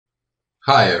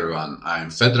Hi everyone, I'm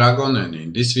FedDragon and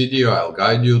in this video I'll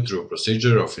guide you through a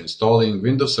procedure of installing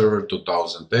Windows Server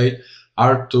 2008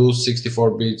 R2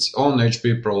 64 bits on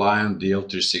HP ProLiant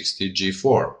DL460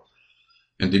 G4.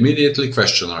 And immediately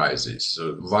question arises,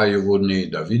 why you would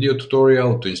need a video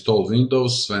tutorial to install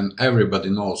Windows when everybody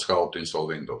knows how to install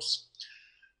Windows?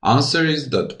 Answer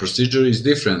is that the procedure is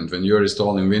different when you're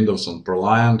installing Windows on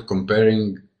ProLiant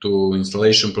comparing to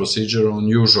installation procedure on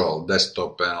usual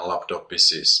desktop and laptop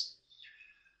PCs.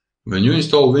 When you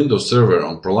install Windows Server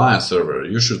on ProLiant server,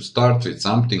 you should start with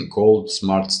something called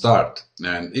Smart Start,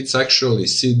 and it's actually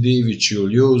CD which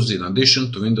you'll use in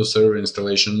addition to Windows Server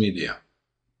installation media.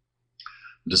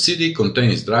 The CD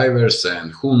contains drivers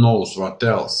and who knows what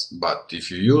else, but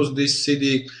if you use this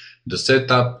CD, the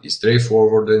setup is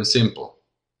straightforward and simple.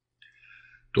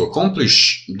 To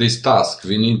accomplish this task,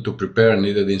 we need to prepare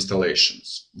needed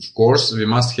installations. Of course, we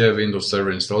must have Windows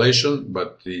Server installation,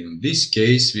 but in this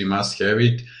case, we must have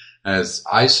it as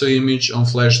ISO image on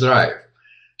flash drive.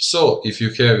 So, if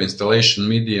you have installation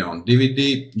media on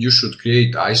DVD, you should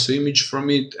create ISO image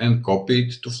from it and copy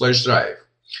it to flash drive.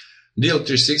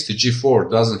 DL460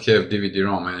 G4 doesn't have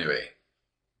DVD-ROM anyway.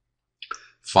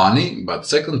 Funny, but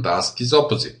second task is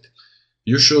opposite.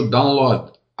 You should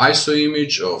download ISO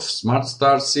image of Smart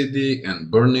Start CD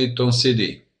and burn it on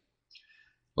CD.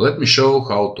 Let me show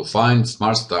how to find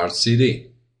Smart Start CD.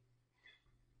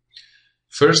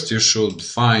 First, you should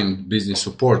find business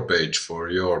support page for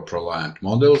your ProLiant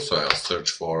model, so I'll search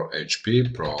for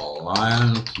HP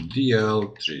ProLiant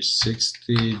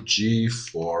DL460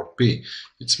 G4P.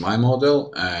 It's my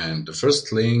model, and the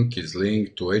first link is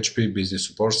linked to HP Business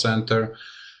Support Center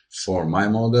for my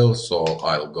model, so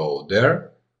I'll go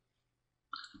there.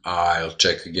 I'll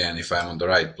check again if I'm on the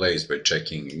right place by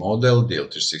checking model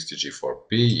DL460 G4P.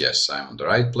 Yes, I'm on the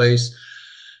right place.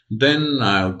 Then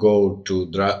I'll go to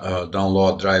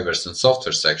download drivers and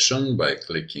software section by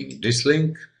clicking this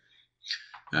link.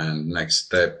 And next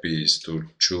step is to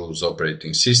choose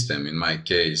operating system. In my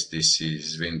case, this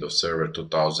is Windows Server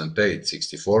 2008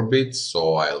 64 bits,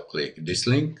 so I'll click this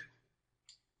link.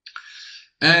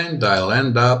 And I'll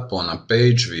end up on a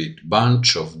page with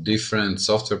bunch of different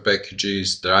software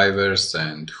packages, drivers,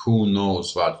 and who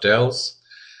knows what else.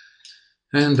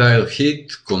 And I'll hit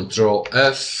Ctrl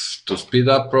F to speed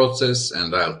up process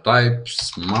and I'll type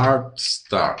Smart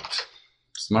Start.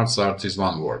 Smart Start is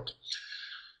one word.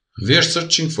 We are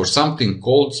searching for something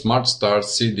called Smart Start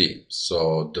CD.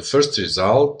 So the first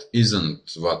result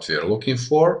isn't what we are looking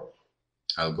for.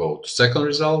 I'll go to second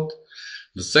result.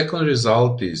 The second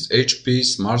result is HP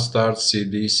Smart Start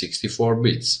CD 64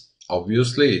 bits.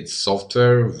 Obviously it's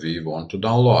software we want to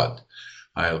download.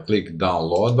 I'll click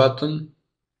download button.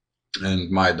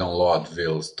 And my download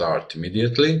will start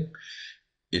immediately.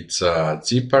 It's a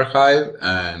zip archive,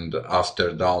 and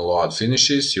after download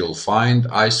finishes, you'll find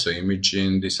ISO image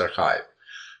in this archive.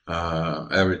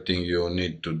 Everything you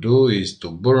need to do is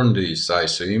to burn this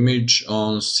ISO image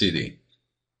on CD.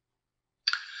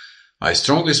 I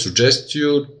strongly suggest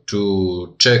you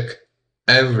to check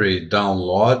every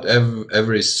download,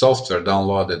 every software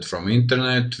downloaded from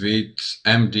internet with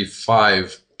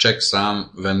MD5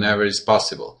 checksum whenever it's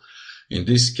possible. In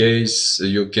this case,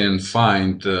 you can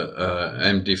find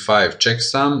MD5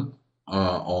 checksum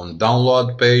on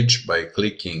download page by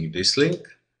clicking this link.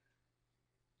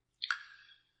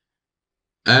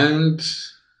 And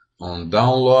on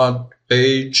download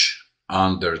page,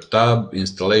 under tab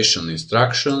Installation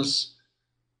Instructions,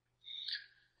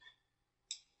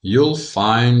 you'll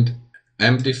find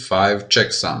MD5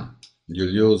 checksum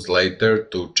you'll use later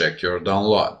to check your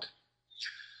download.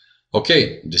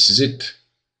 Okay, this is it.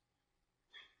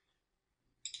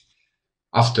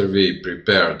 After we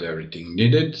prepared everything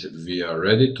needed, we are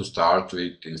ready to start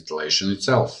with installation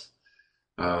itself.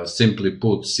 Simply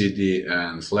put CD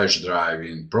and flash drive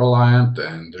in ProLiant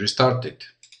and restart it.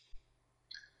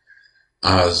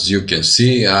 As you can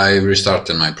see, I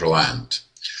restarted my ProLiant.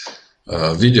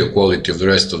 Video quality of the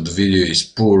rest of the video is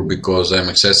poor because I'm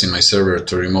accessing my server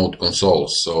to remote console,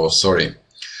 so sorry.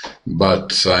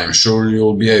 But I'm sure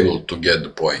you'll be able to get the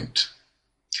point.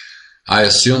 I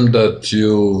assume that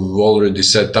you've already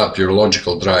set up your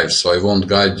logical drive, so I won't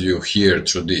guide you here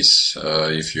through this.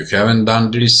 If you haven't done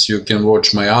this, you can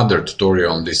watch my other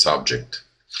tutorial on this subject.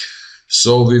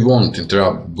 So we won't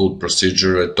interrupt boot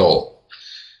procedure at all.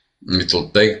 It'll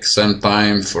take some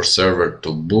time for server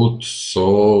to boot,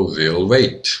 so we'll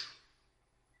wait.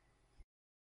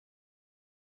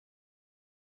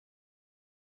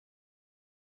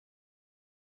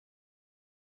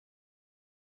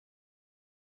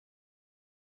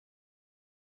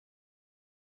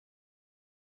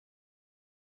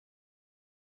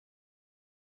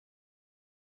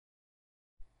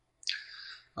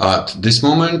 At this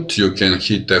moment you can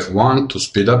hit F1 to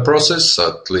speed up process,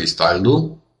 at least I'll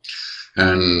do.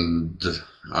 And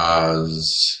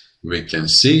as we can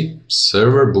see,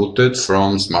 server booted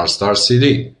from Smart Start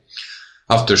CD.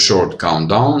 After short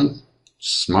countdown,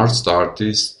 Smart Start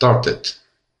is started.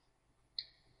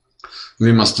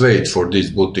 We must wait for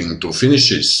this booting to finish,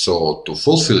 so to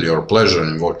fulfill your pleasure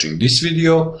in watching this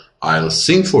video, I'll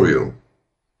sing for you.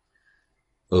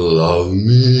 Love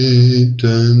me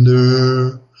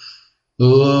tender,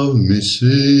 love me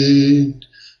sweet,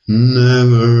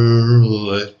 never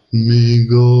let me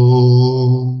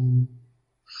go.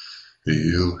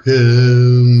 You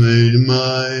have made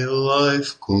my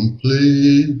life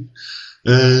complete,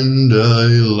 and I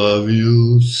love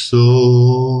you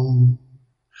so.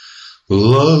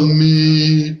 Love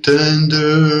me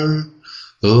tender,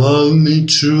 love me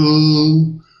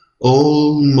true,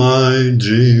 all my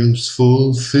dreams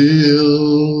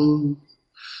fulfill.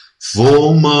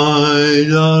 For my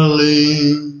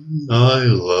darling, I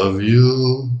love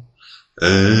you,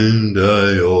 and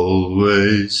I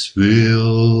always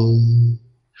will.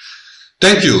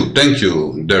 Thank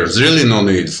you, there's really no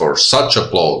need for such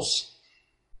applause.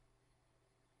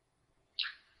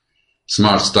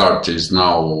 Smart Start is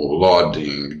now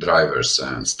loading drivers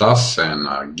and stuff, and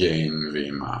again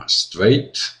we must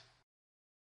wait.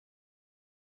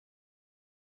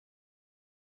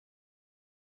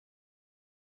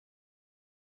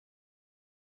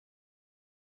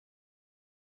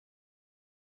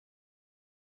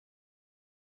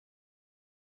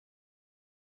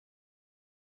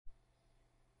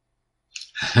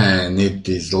 And it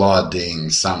is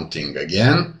loading something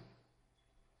again.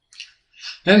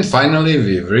 And finally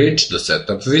we've reached the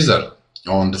setup wizard.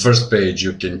 On the first page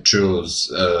you can choose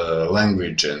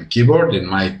language and keyboard. In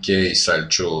my case I'll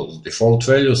choose default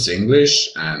values English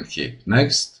and hit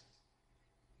next.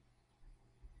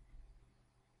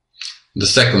 The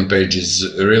second page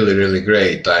is really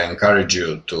great. I encourage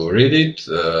you to read it,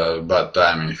 but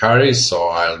I'm in a hurry, so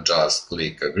I'll just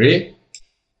click agree.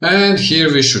 And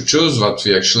here we should choose what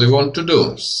we actually want to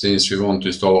do. Since we want to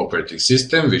install operating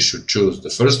system, we should choose the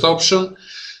first option.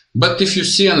 But if you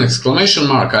see an exclamation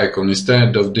mark icon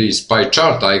instead of this pie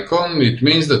chart icon, it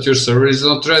means that your server is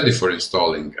not ready for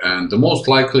installing. And the most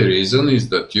likely reason is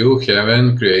that you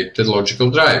haven't created logical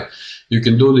drive. You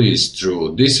can do this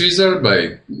through this wizard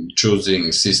by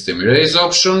choosing System Erase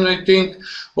option, I think,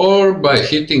 or by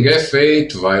hitting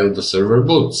F8 while the server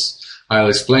boots. I'll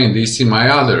explain this in my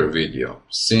other video.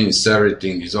 Since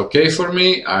everything is okay for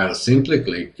me, I'll simply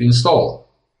click install.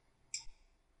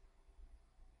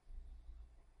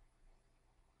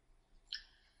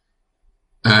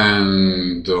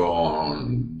 And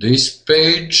on this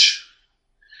page,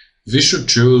 we should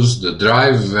choose the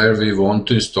drive where we want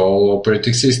to install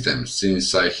operating system.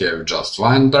 Since I have just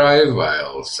one drive,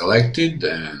 I'll select it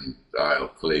and I'll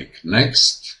click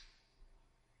next.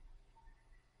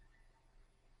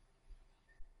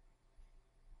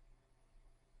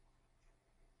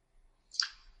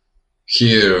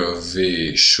 Here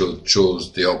we should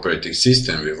choose the operating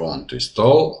system we want to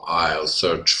install. I'll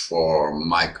search for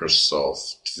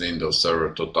Microsoft Windows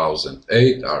Server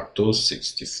 2008 R2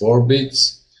 64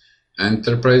 bits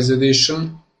Enterprise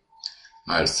Edition.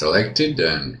 I'll select it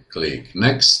and click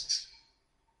next.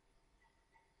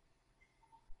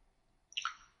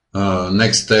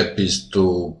 Next step is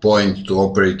to point to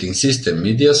operating system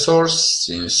media source.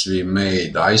 Since we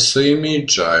made ISO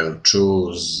image, I'll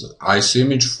choose ISO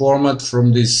image format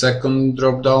from this second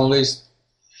drop-down list.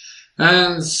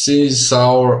 And since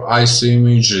our ISO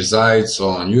image resides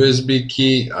on USB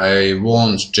key, I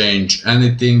won't change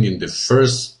anything in the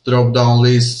first drop-down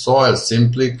list, so I'll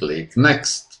simply click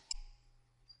next.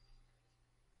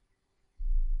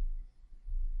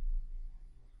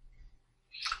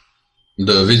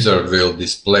 The wizard will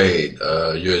display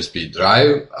a USB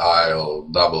drive. I'll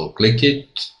double click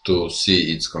it to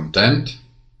see its content.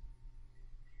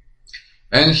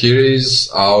 And here is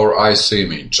our ISO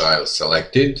image. I'll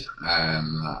select it,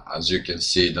 and as you can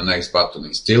see, the next button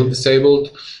is still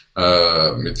disabled.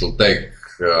 It will take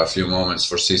a few moments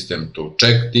for system to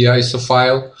check the ISO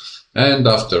file, and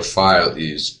after file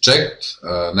is checked,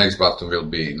 next button will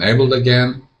be enabled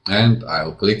again, and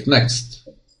I'll click next.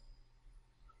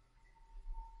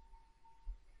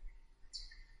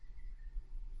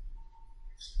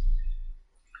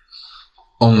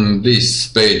 On this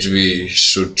page we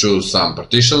should choose some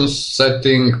partition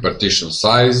setting, partition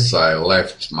size. I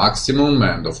left maximum,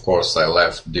 and of course I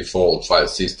left default file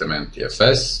system and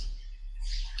TFS.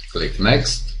 Click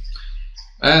next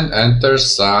and enter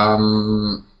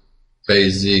some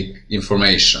basic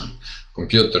information.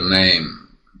 Computer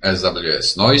name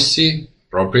SWS Noisy,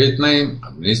 appropriate name,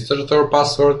 administrator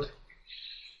password,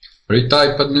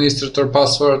 retype administrator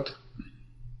password,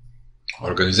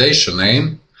 organization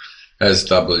name,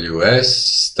 SWS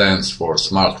stands for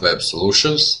Smart Web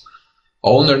Solutions,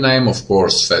 owner name, of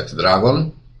course, Fat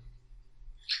Dragon,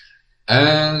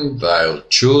 and I'll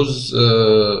choose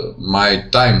my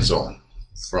time zone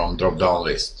from drop-down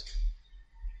list.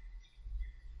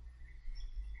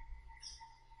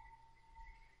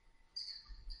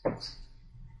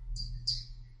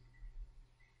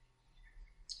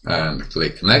 And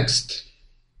click Next.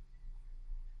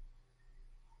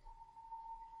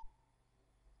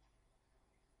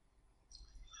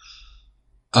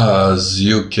 As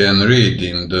you can read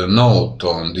in the note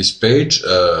on this page,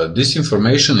 this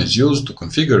information is used to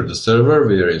configure the server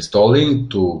we are installing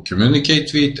to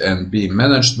communicate with and be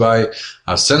managed by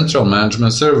a central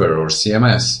management server or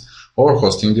CMS or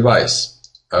hosting device.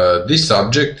 This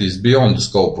subject is beyond the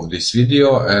scope of this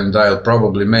video, and I'll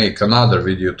probably make another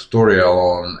video tutorial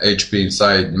on HP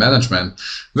Inside Management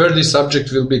where this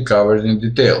subject will be covered in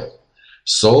detail.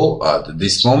 So at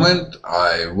this moment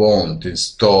I won't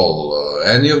install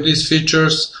any of these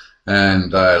features,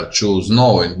 and I'll choose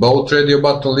No in both radio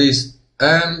button list,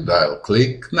 and I'll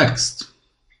click Next.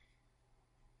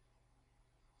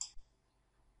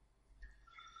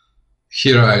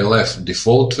 Here I left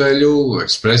default value,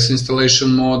 Express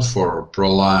installation mode for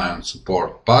ProLiant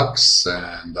support packs,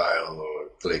 and I'll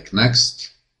click Next.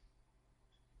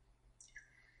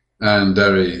 And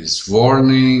there is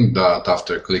warning that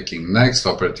after clicking Next,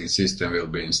 operating system will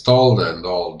be installed and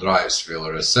all drives will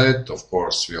reset. Of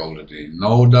course, we already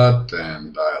know that,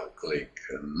 and I'll click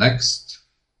Next.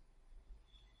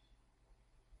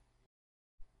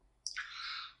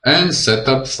 And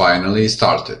setup finally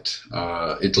started.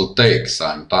 It'll take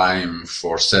some time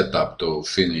for setup to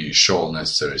finish all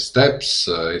necessary steps.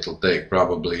 It'll take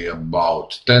probably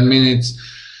about 10 minutes.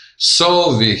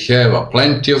 So we have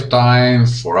plenty of time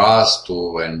for us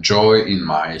to enjoy in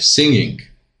my singing.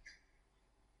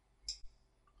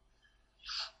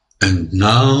 And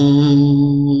now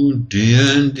the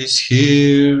end is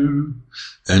here,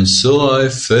 and so I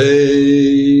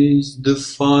face the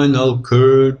final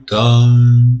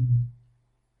curtain.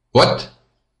 What?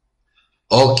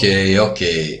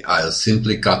 Okay, I'll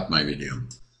simply cut my video.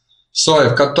 So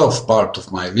I've cut off part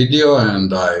of my video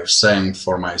and I've sang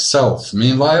for myself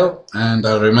meanwhile, and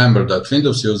I remember that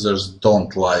Windows users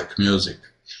don't like music.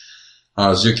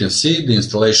 As you can see, the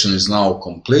installation is now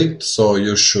complete, so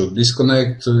you should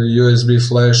disconnect USB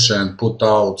flash and put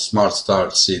out Smart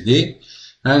Start CD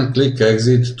and click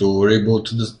Exit to reboot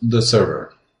the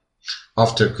server.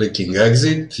 After clicking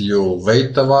Exit, you'll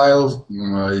wait a while.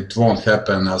 It won't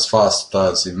happen as fast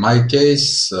as in my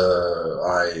case.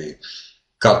 I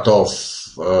cut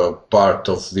off part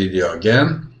of video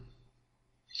again,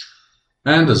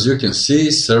 and as you can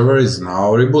see, server is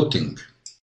now rebooting.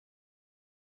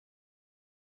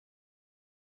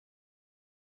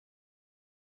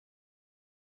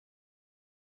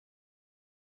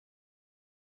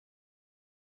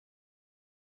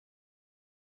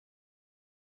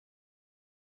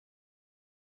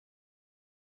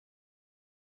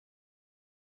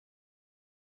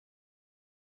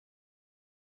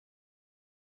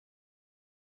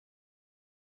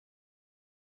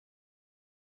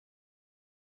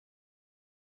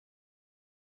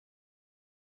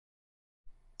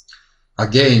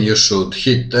 Again, you should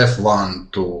hit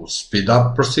F1 to speed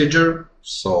up procedure,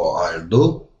 so I'll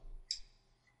do.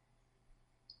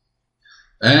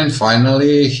 And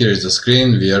finally, here is the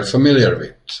screen we are familiar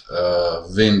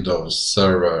with. Windows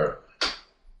Server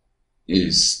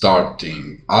is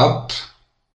starting up.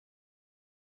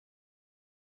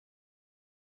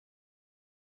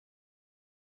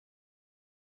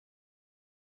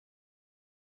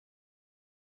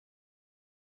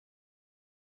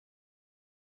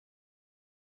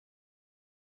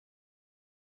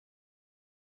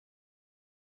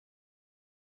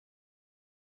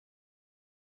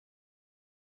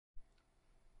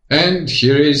 And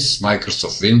here is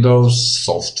Microsoft Windows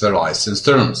software license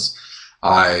terms.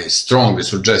 I strongly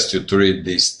suggest you to read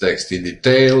this text in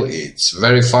detail. It's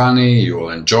very funny, you will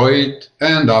enjoy it,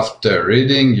 and after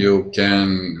reading you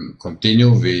can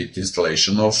continue with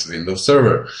installation of Windows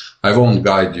Server. I won't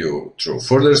guide you through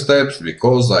further steps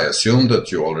because I assume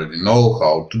that you already know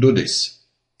how to do this.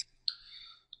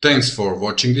 Thanks for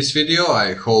watching this video.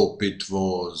 I hope it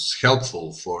was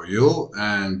helpful for you,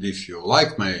 and if you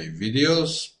like my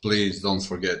videos, please don't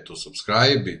forget to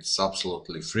subscribe. It's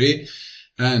absolutely free,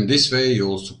 and this way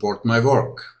you'll support my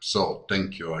work. So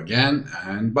thank you again,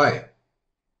 and bye.